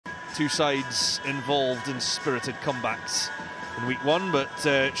two sides involved in spirited comebacks in week one, but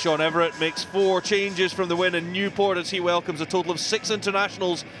Sean Everett makes 4 changes from the win in Newport as he welcomes a total of 6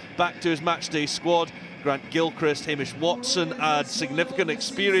 internationals back to his matchday squad. Grant Gilchrist, Hamish Watson add significant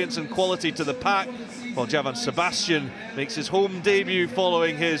experience and quality to the pack, while Javan Sebastian makes his home debut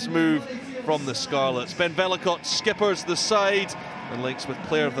following his move from the Scarlets. Ben Vellacott skippers the side and links with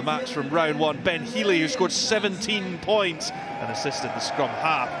player of the match from round 1, Ben Healy, who scored 17 points and assisted the scrum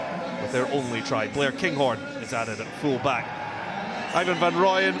half with their only try. Blair Kinghorn is added at full back. Ivan Van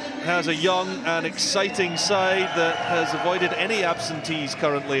Rooyen has a young and exciting side that has avoided any absentees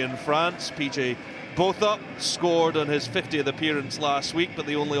currently in France. PJ Botha scored on his 50th appearance last week, but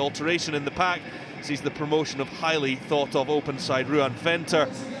the only alteration in the pack sees the promotion of highly thought of open side Ruan Venter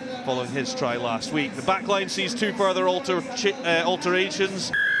following his try last week. The backline sees 2 further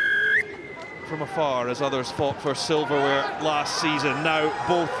alterations from afar as others fought for silverware last season. Now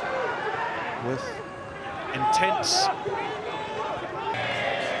both with intense.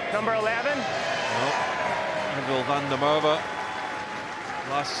 Number 11. Neville van der Merwe,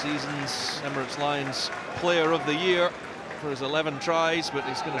 last season's Emirates Lions Player of the Year for his 11 tries, but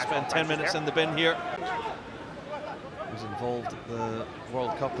he's going to spend 10 minutes in the bin here. He was involved at the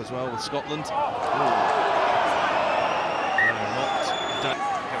World Cup as well with Scotland. Get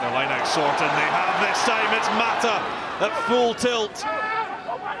their line out sorted, and they have this time. It's Mata at full tilt.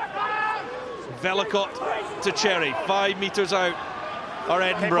 Vellacott to Cherry, 5 metres out are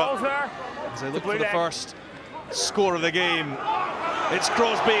Edinburgh as they look for the first score of the game. It's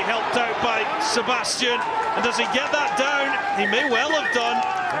Crosby helped out by Sebastian, and does he get that down? He may well have done.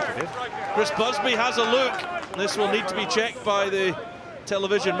 Chris Busby has a look. This will need to be checked by the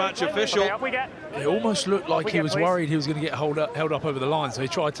television match official. It almost looked like he was worried he was going to get held up over the line, so he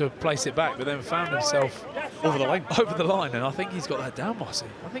tried to place it back, but then found himself over the line, and I think he's got that down, Mossy.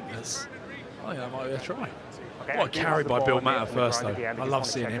 I think that might be a try. What a carry by Bill Matter first, though. I love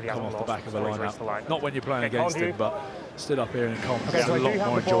seeing him come off the back of a line-up. Not when you're playing against him, but stood up here in comp. It's a lot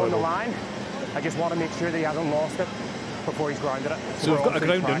more enjoyable. I just want to make sure that he hasn't lost it before he's grounded it. So we've got a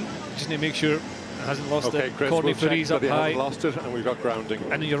grounding. Just need to make sure it hasn't lost it. Corny Fury's up high. Lost it, and we've got grounding.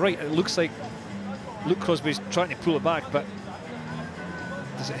 And you're right. It looks like Luke Crosby's trying to pull it back, but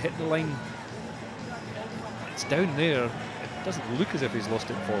does it hit the line? It's down there. It doesn't look as if he's lost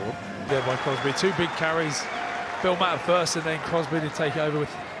it forward. There by Crosby. 2 big carries. Bill Matter first, and then Crosby to take over with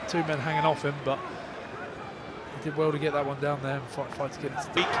 2 men hanging off him, but he did well to get that one down there and fight to get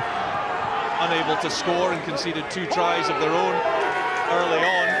it. Unable to score and conceded 2 tries of their own early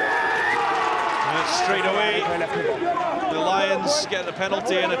on. And straight away, the Lions get the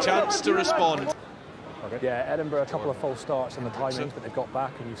penalty and a chance to respond. Yeah, Edinburgh, a couple of false starts on the timings, but they've got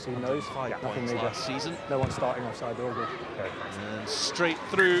back, and you've seen those. 5 points last season. No one starting offside, they're all good. And straight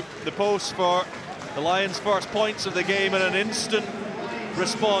through the post for the Lions' first points of the game, and an instant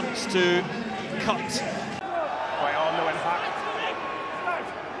response to cut. Right on, no impact.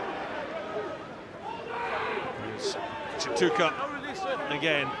 Here's Chituka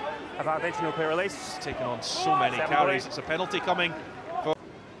again. Advantage, no clear release. Taking on so many carries. It's a penalty coming for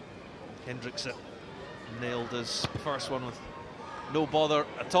Hendrickson. Nailed his first one with no bother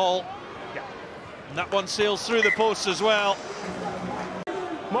at all. Yeah. And that one sails through the posts as well.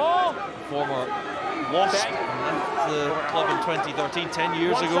 More. Former Wasp, left the club in 2013, 10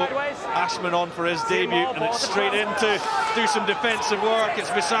 years ago. Ashman on for his debut, and it's straight in to do some defensive work. It's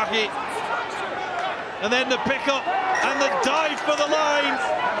Visaki. And then the pickup and the dive for the line,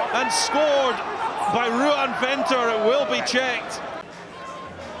 and scored by Ruan Venter. It will be checked.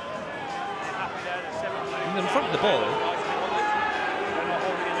 In front of the ball,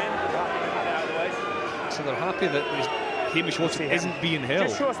 so they're happy that Hamish Watson isn't being held.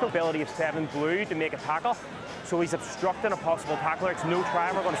 Just shows the ability of 7 Blue to make a tackle, so he's obstructing a possible tackler. It's no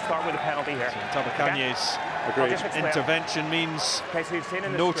try. We're going to start with a penalty here. So Tabakanye's intervention means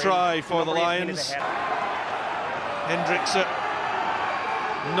no try for the Lions. Hendrickson,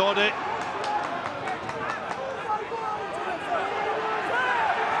 Noddy.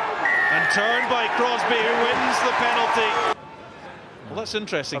 And turned by Crosby, who wins the penalty. Well, that's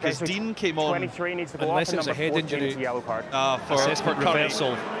interesting, because Dean came on. 23 needs to go unless off, it was a head injury. Yellow card. For assessment Curry.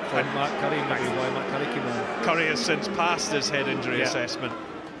 reversal for Matt Curry, maybe why Matt Curry came on. Curry has since passed his head injury assessment.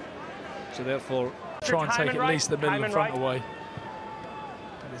 So therefore, try and take at least the middle and front away.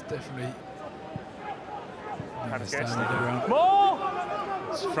 But it's definitely.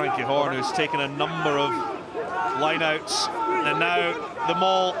 It's Frankie Horn who's taken a number of lineouts, and now the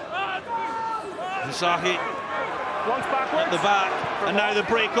maul. Visaki at the back, and now the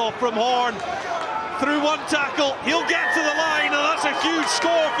break off from Horn. through one tackle, he'll get to the line, and that's a huge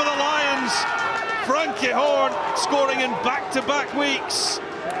score for the Lions. Frankie Horn scoring in back-to-back weeks.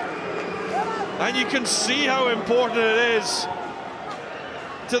 And you can see how important it is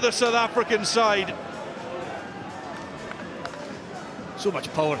to the South African side. So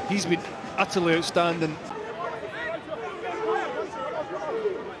much power. He's been utterly outstanding.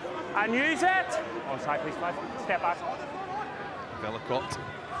 And use it. Oh, sorry, please, Clive. Step back. Velicott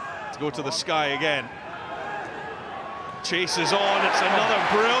to go to the sky again. Chases on, it's another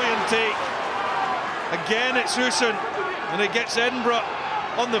brilliant take. Again, it's Hussein, and it gets Edinburgh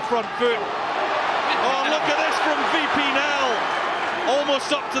on the front foot. Oh, look at this from VP Nell,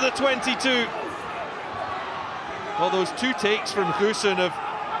 almost up to the 22. Well, those two takes from Hussein have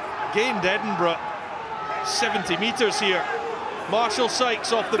gained Edinburgh 70 metres here. Marshall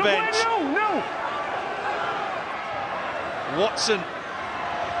Sykes off the bench. No. Watson,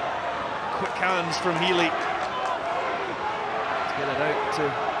 quick hands from Healy to get it out to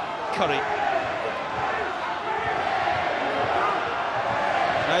Curry.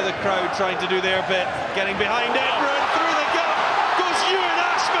 Now the crowd trying to do their bit, getting behind Edinburgh, and through the gap goes Ewan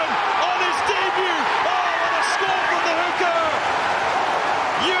Ashman on his debut. Oh, what a score from the hooker!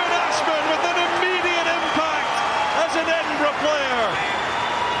 Ewan Ashman with an immediate impact as an Edinburgh player.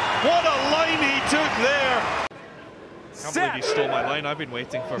 What a line he took there. I can't believe he stole my line. I've been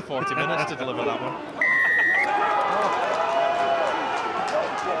waiting for 40 minutes to deliver that one.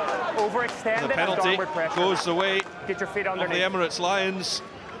 Overextended. The penalty goes the way Get your feet of the underneath. Emirates Lions.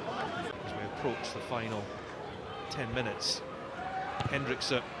 As we approach the final 10 minutes,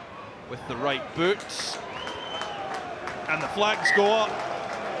 Hendrickson with the right boots, and the flags go up,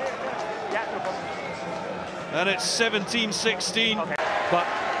 and it's 17-16. Okay. But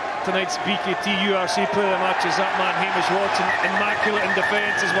tonight's BKT URC player of the match is that man Hamish Watson, immaculate in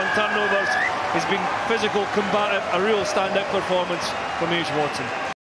defence, has won turnovers, has been physical, combative, a real standout performance from Hamish Watson.